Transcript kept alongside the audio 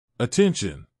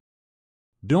Attention!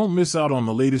 Don't miss out on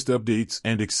the latest updates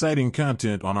and exciting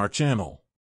content on our channel.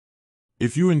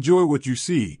 If you enjoy what you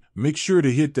see, make sure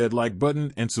to hit that like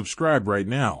button and subscribe right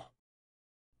now.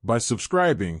 By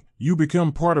subscribing, you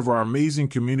become part of our amazing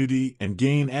community and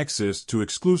gain access to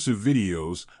exclusive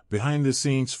videos,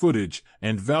 behind-the-scenes footage,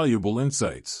 and valuable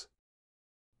insights.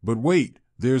 But wait,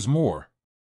 there's more.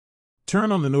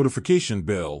 Turn on the notification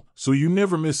bell so you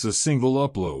never miss a single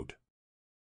upload.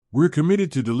 We're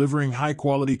committed to delivering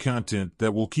high-quality content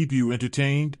that will keep you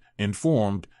entertained,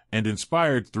 informed, and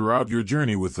inspired throughout your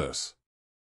journey with us.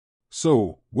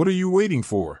 So, what are you waiting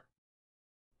for?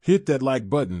 Hit that like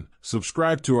button,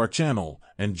 subscribe to our channel,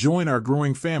 and join our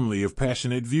growing family of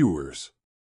passionate viewers.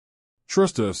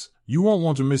 Trust us, you won't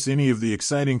want to miss any of the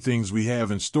exciting things we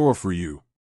have in store for you.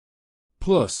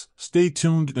 Plus, stay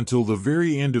tuned until the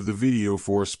very end of the video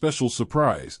for a special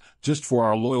surprise, just for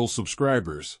our loyal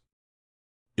subscribers.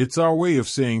 It's our way of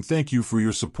saying thank you for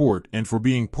your support and for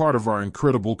being part of our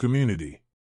incredible community.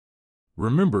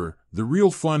 Remember, the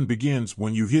real fun begins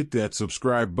when you hit that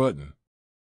subscribe button.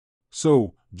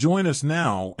 So, join us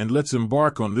now and let's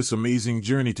embark on this amazing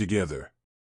journey together.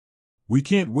 We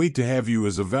can't wait to have you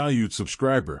as a valued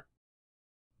subscriber.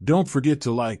 Don't forget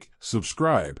to like,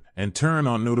 subscribe, and turn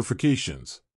on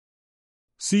notifications.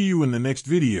 See you in the next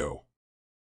video.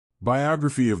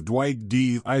 Biography of Dwight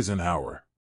D. Eisenhower.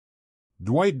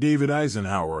 Dwight David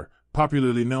Eisenhower,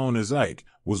 popularly known as Ike,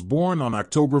 was born on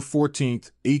October 14,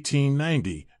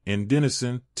 1890, in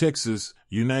Denison, Texas,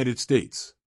 United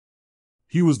States.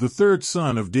 He was the third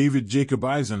son of David Jacob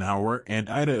Eisenhower and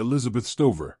Ida Elizabeth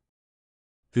Stover.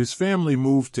 His family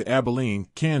moved to Abilene,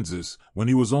 Kansas, when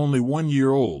he was only 1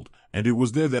 year old, and it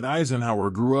was there that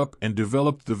Eisenhower grew up and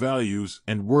developed the values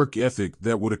and work ethic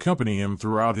that would accompany him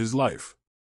throughout his life.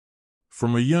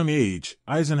 From a young age,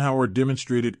 Eisenhower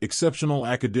demonstrated exceptional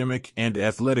academic and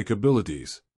athletic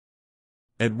abilities.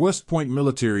 At West Point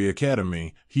Military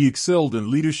Academy, he excelled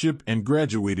in leadership and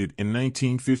graduated in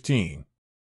 1915.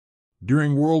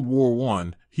 During World War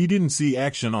I, he didn't see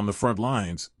action on the front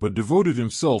lines, but devoted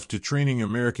himself to training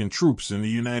American troops in the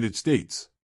United States.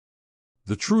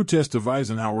 The true test of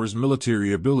Eisenhower's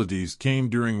military abilities came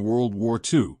during World War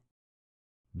II.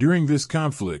 During this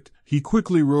conflict, he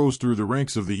quickly rose through the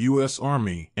ranks of the U.S.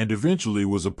 Army and eventually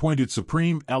was appointed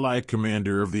Supreme Allied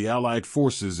Commander of the Allied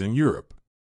forces in Europe.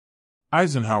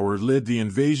 Eisenhower led the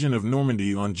invasion of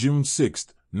Normandy on June 6,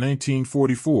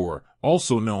 1944,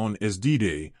 also known as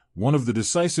D-Day, one of the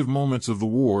decisive moments of the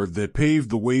war that paved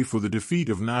the way for the defeat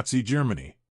of Nazi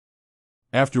Germany.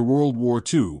 After World War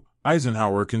II,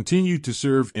 Eisenhower continued to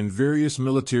serve in various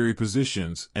military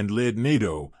positions and led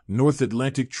NATO, North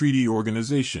Atlantic Treaty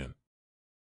Organization.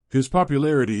 His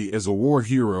popularity as a war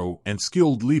hero and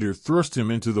skilled leader thrust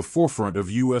him into the forefront of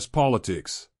U.S.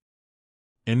 politics.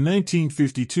 In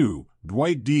 1952,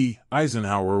 Dwight D.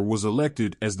 Eisenhower was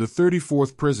elected as the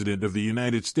 34th President of the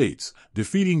United States,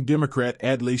 defeating Democrat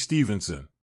Adlai Stevenson.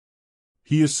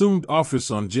 He assumed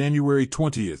office on January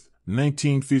 20,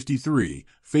 1953,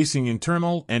 facing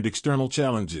internal and external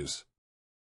challenges.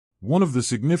 One of the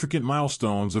significant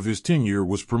milestones of his tenure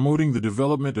was promoting the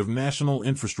development of national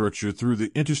infrastructure through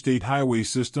the interstate highway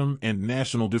system and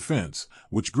national defense,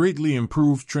 which greatly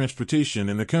improved transportation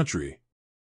in the country.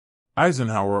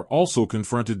 Eisenhower also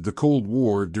confronted the Cold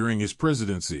War during his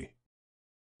presidency.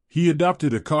 He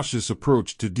adopted a cautious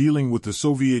approach to dealing with the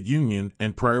Soviet Union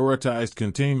and prioritized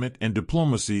containment and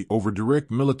diplomacy over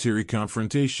direct military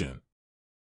confrontation.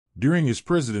 During his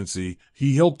presidency,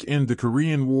 he helped end the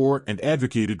Korean War and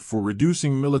advocated for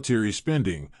reducing military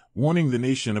spending, warning the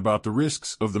nation about the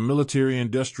risks of the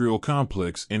military-industrial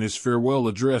complex in his farewell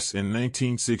address in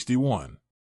 1961.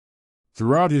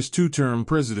 Throughout his two-term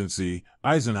presidency,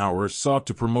 Eisenhower sought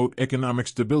to promote economic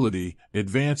stability,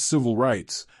 advance civil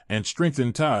rights, and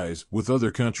strengthen ties with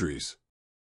other countries.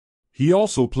 He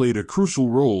also played a crucial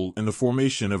role in the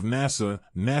formation of NASA,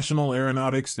 National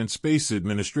Aeronautics and Space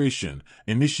Administration,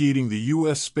 initiating the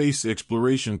U.S. space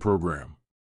exploration program.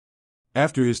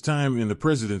 After his time in the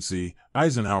presidency,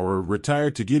 Eisenhower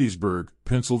retired to Gettysburg,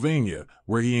 Pennsylvania,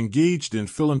 where he engaged in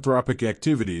philanthropic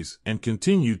activities and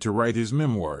continued to write his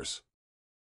memoirs.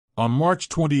 On March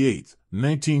 28,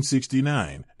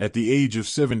 1969, at the age of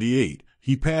 78,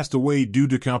 he passed away due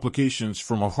to complications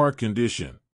from a heart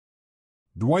condition.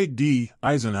 Dwight D.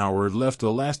 Eisenhower left a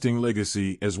lasting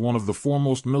legacy as one of the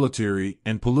foremost military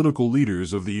and political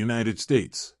leaders of the United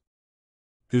States.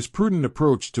 His prudent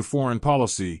approach to foreign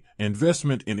policy,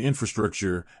 investment in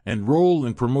infrastructure, and role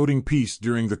in promoting peace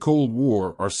during the Cold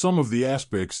War are some of the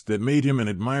aspects that made him an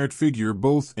admired figure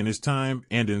both in his time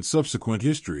and in subsequent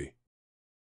history.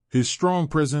 His strong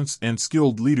presence and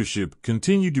skilled leadership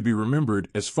continue to be remembered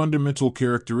as fundamental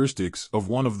characteristics of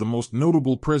one of the most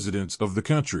notable presidents of the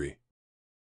country.